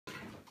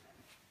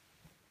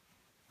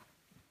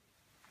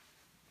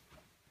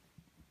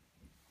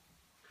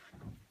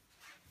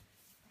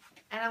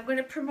and I'm going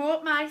to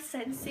promote my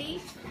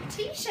Scentsy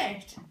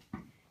t-shirt.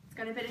 It's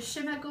got a bit of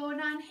shimmer going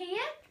on here.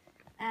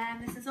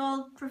 This is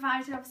all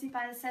provided obviously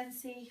by the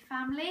Scentsy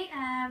family,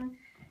 and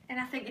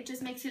I think it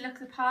just makes you look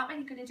the part when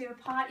you're going to do a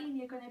party and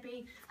you're going to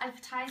be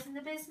advertising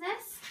the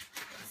business.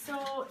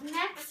 So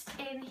next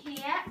in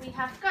here we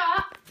have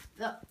got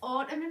the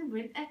Autumn and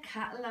Winter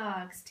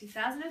Catalogues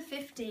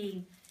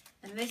 2015,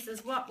 and this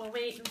is what we're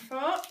waiting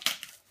for.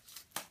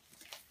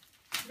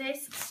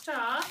 This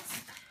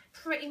starts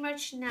pretty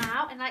much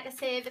now, and like I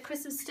say, the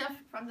Christmas stuff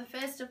from the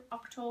 1st of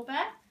October.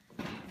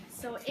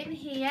 So in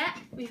here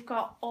we've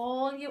got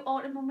all your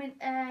autumn and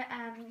winter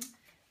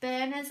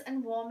burners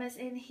and warmers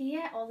in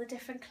here, all the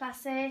different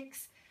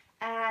classics,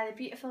 the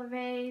beautiful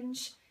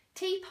range,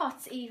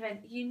 teapots even,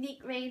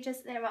 unique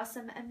ranges. There are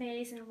some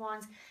amazing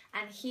ones,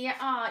 and here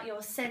are your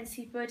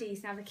Scentsy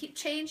buddies. Now they keep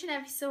changing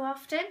every so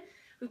often.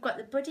 We've got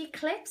the buddy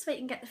clips where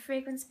you can get the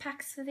fragrance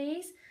packs for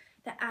these.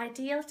 They're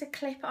ideal to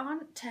clip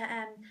on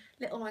to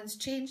little ones'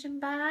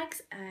 changing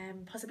bags,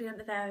 possibly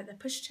under their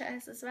push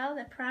chairs as well,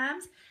 their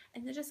prams,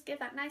 and they just give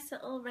that nice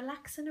little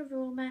relaxing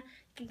aroma. You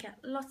can get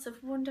lots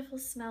of wonderful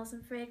smells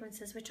and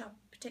fragrances which are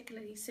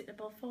particularly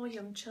suitable for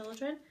young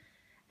children.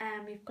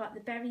 We've got the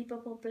Berry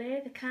Bubble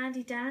Blue, the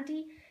Candy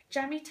Dandy,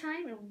 Jammy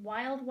Time and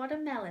Wild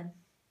Watermelon.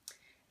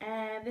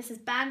 This is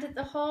Bandit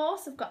the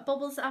Horse. We've got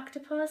Bubbles the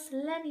Octopus,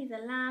 Lenny the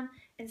Lamb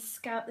and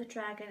Scout the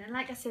Dragon. And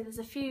like I said, there's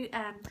a few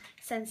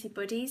Scentsy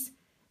buddies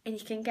and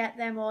you can get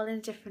them all in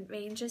different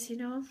ranges, you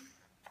know.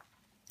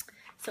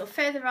 So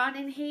further on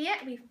in here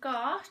we've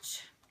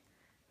got,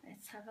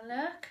 let's have a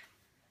look,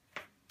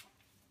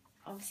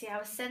 obviously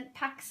our scent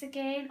packs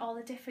again, all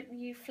the different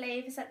new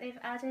flavours that they've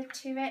added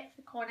to it.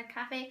 The Corner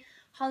Cafe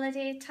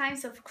holiday time,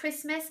 so for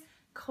Christmas,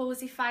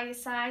 Cozy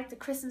Fireside, the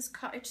Christmas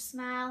Cottage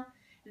Smell,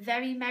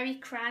 Very Merry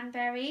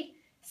Cranberry,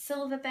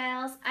 Silver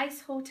Bells,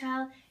 Ice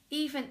Hotel,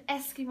 even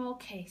Eskimo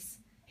Kiss.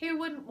 Who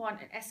wouldn't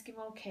want an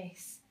Eskimo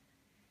Kiss?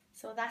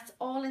 So that's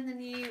all in the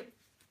new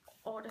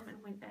Autumn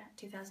and Winter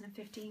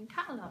 2015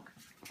 catalogue,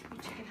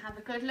 which you can have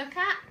a good look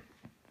at.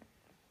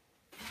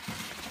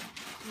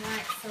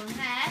 Right, so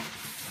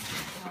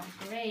next, oh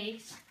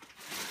great,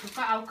 we've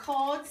got our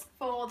cords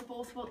for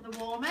both the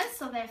warmers,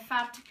 so they're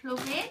fab to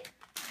plug in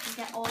and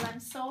get all them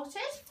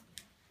sorted.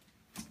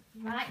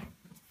 Right,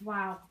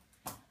 wow.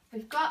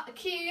 We've got the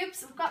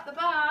cubes, we've got the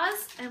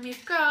bars, and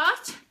we've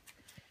got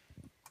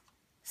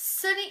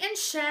Sunny and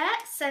Cher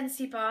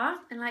Scentsy Bar.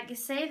 And like you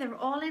say, they're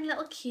all in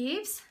little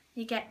cubes.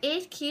 You get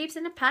 8 cubes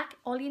in a pack.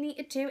 All you need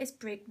to do is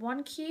break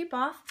 1 cube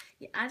off.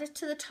 You add it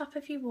to the top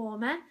of your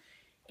warmer.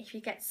 If you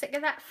get sick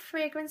of that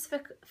fragrance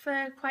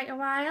for quite a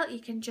while,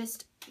 you can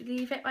just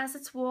leave it as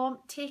it's warm,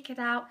 take it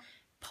out,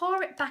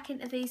 pour it back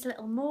into these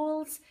little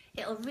moulds.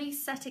 It'll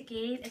reset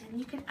again, and then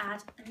you can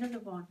add another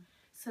one.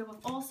 So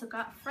we've also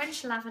got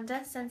French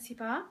Lavender Scentsy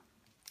Bar.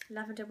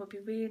 Lavender would be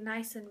really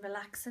nice and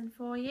relaxing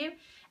for you.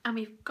 And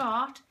we've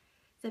got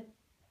the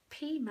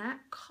Pima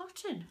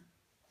Cotton,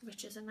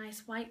 which is a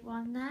nice white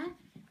one there.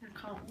 I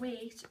can't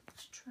wait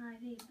to try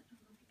these. I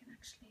don't know if we can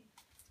actually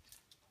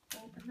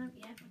open them.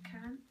 Yeah, we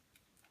can.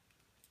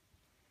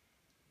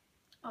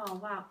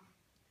 Oh wow,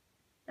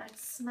 that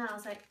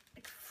smells like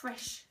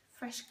fresh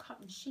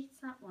cotton sheets.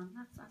 That one,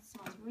 that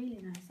smells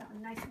really nice. That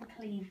one nice and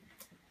clean.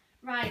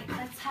 Right,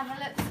 let's have a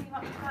look, see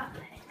what we've got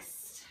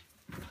next.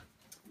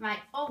 Right,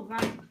 oh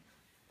right.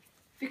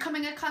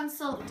 Becoming a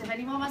consultant. If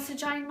anyone wants to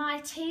join my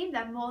team,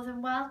 they're more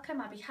than welcome.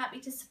 I'll be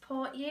happy to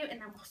support you, and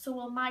so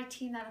will my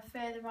team that are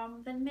further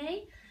on than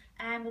me.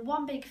 We're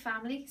one big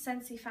family,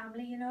 Scentsy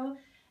family, you know.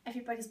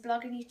 Everybody's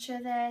blogging each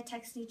other,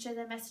 texting each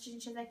other, messaging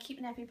each other,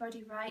 keeping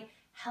everybody right,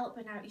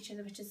 helping out each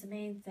other, which is the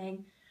main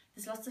thing.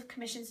 There's lots of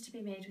commissions to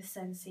be made with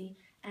Scentsy,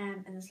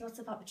 and there's lots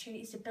of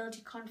opportunities to build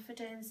your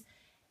confidence,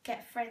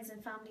 get friends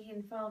and family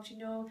involved, you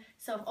know.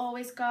 So I've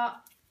always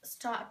got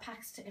starter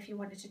packs if you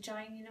wanted to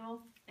join, you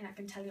know, and I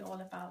can tell you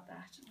all about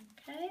that.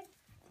 Okay,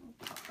 we'll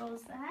pop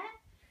those there.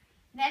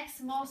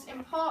 Next, most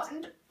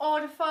important,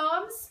 order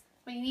forms.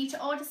 When you need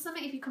to order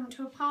something, if you come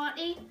to a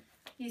party,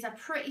 these are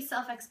pretty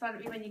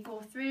self-explanatory when you go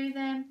through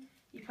them.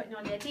 You're putting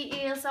all your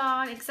details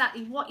on,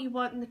 exactly what you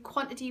want and the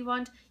quantity you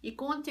want. You're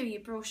going through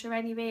your brochure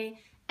anyway.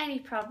 Any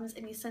problems,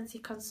 and your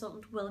Scentsy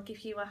consultant will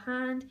give you a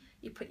hand.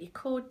 You put your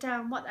code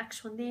down, what the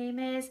actual name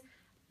is,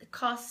 the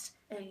cost,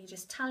 and you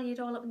just tally it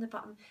all up in the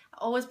bottom. I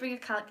always bring a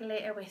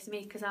calculator with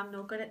me because I'm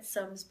no good at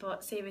sums,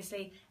 but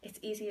seriously, it's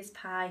easy as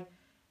pie.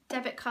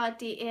 Debit card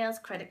details,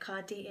 credit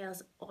card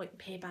details, or you can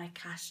pay by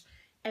cash.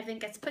 Everything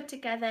gets put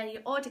together,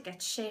 your order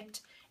gets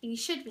shipped, and you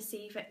should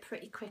receive it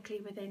pretty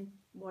quickly within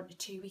 1 to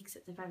 2 weeks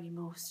at the very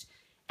most.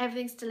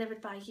 Everything's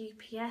delivered by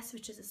UPS,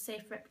 which is a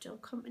safe, reputable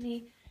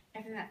company.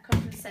 Everything that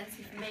comes from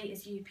Scentsy for me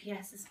is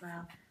UPS as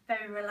well.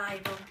 Very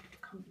reliable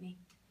company.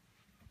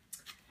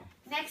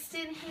 Next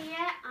in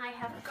here, I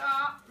have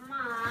got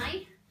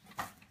my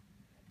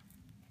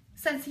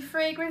Scentsy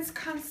Fragrance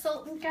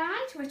Consultant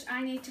Guide, which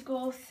I need to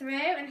go through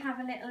and have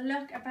a little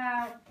look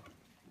about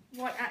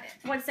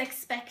what's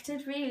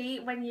expected really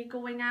when you're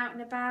going out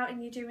and about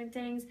and you're doing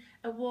things,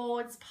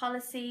 awards,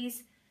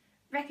 policies,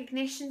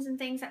 recognitions and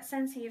things that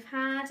Scentsy have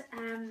had.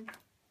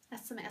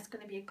 That's something that's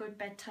going to be a good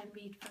bedtime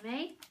read for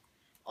me.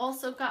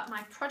 Also got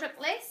my product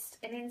list,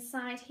 and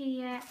inside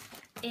here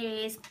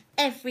is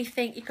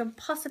everything you can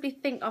possibly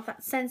think of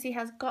that Scentsy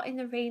has got in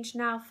the range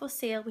now for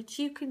sale, which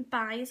you can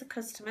buy as a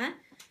customer.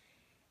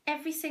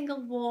 Every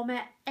single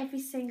warmer, every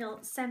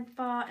single scent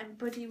bar and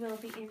buddy will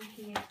be in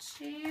here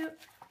too.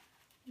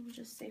 We'll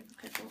just see if we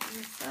can open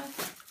this up.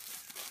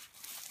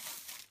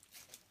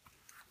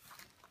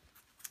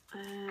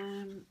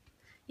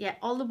 Yeah,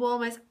 all the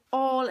warmers,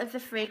 all of the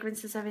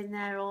fragrances are in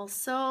there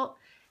also.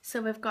 So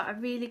we've got a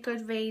really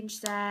good range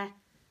there.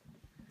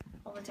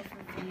 All the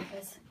different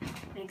flavours.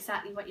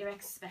 Exactly what you're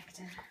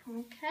expecting.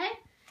 Okay.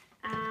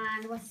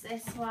 And what's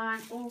this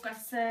one? Oh, we've got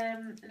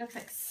some, it looks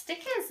like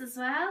stickers as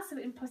well. So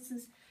we can put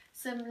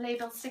some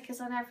label stickers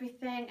on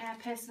everything.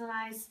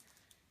 Personalise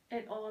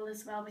it all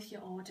as well with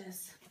your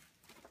orders.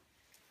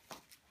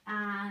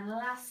 And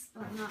last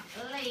but not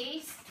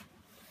least,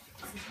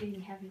 this is really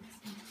heavy, this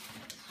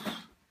one.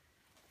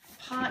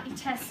 Party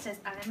testers.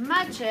 I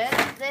imagine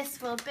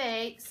this will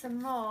be some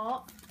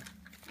more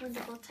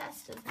wonderful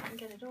testers. I can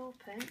get it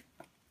open.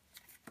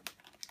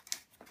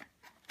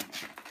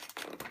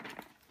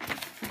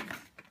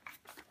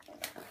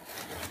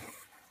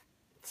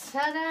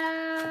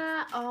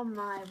 Ta-da! Oh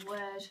my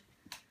word.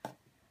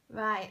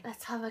 Right,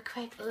 let's have a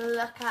quick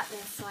look at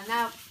this one.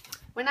 Now,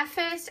 when I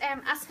first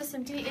asked for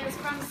some details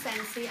from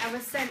Scentsy, I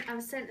was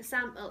sent a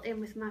sample in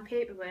with my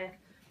paperwork.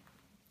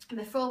 And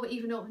before we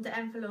even opened the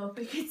envelope,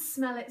 we could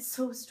smell it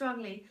so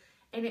strongly,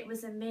 and it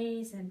was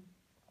amazing.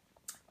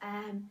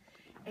 And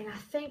I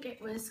think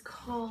it was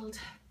called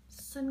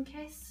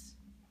Sunkissed,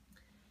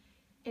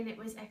 and it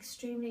was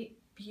extremely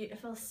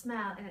beautiful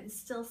smell, and I can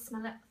still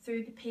smell it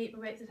through the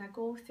paperwork that I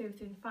go through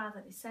the file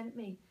that they sent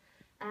me.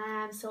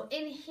 So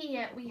in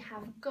here we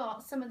have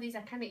got some of these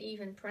I can't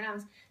even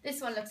pronounce.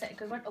 This one looks like a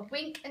good one. A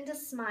wink and a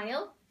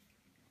smile.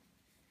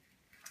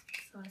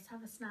 So let's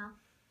have a smell.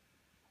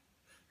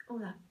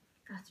 Oh,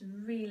 that's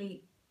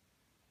really,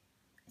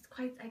 it's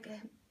quite like a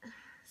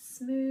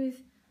smooth,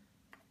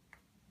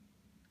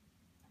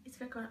 it's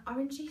got an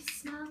orangey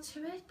smell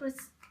to it, but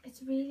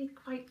it's really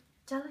quite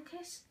delicate.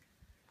 Let's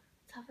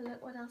have a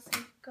look what else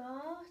we've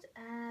got.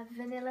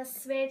 Vanilla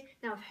suede.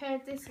 Now I've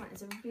heard this one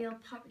is a real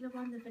popular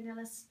one, the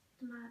vanilla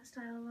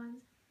style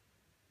ones.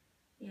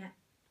 Yeah,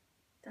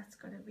 that's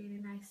got a really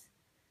nice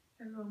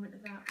aroma to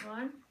that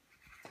one.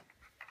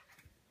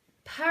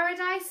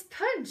 Paradise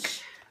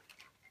Punch.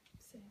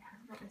 See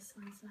what this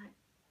one's like.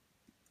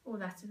 Oh,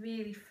 that's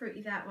really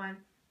fruity, that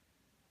one.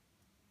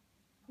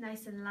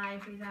 Nice and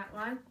lively, that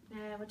one.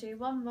 We'll do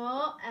one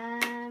more.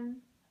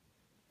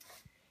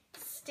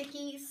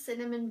 Sticky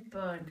Cinnamon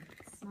Bun.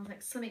 Smells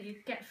like something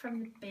you get from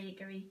the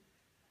bakery.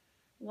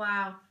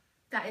 Wow,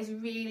 that is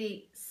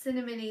really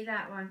cinnamony,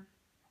 that one.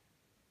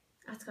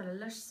 That's got a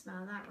lush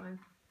smell, that one.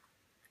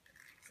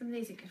 Some of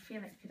these you can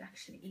feel like you could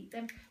actually eat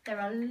them. There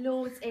are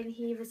loads in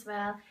here as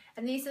well.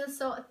 And these are the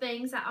sort of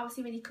things that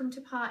obviously when you come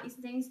to parties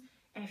and things,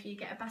 if you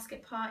get a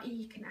basket party,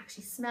 you can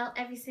actually smell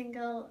every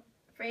single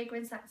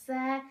fragrance that's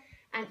there.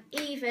 And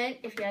even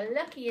if you're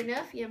lucky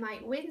enough, you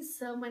might win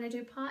some when I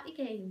do party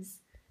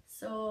games.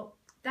 So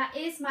that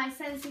is my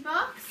Scentsy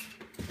box.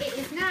 It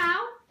is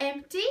now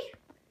empty.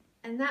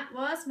 And that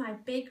was my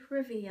big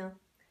reveal.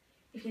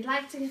 If you'd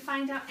like to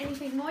find out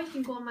anything more, you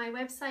can go on my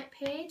website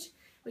page,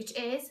 which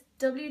is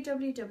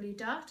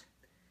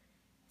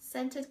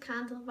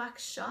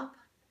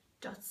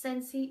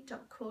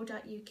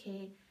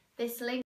www.scenteddcandlewaxshop.scentsy.co.uk. This link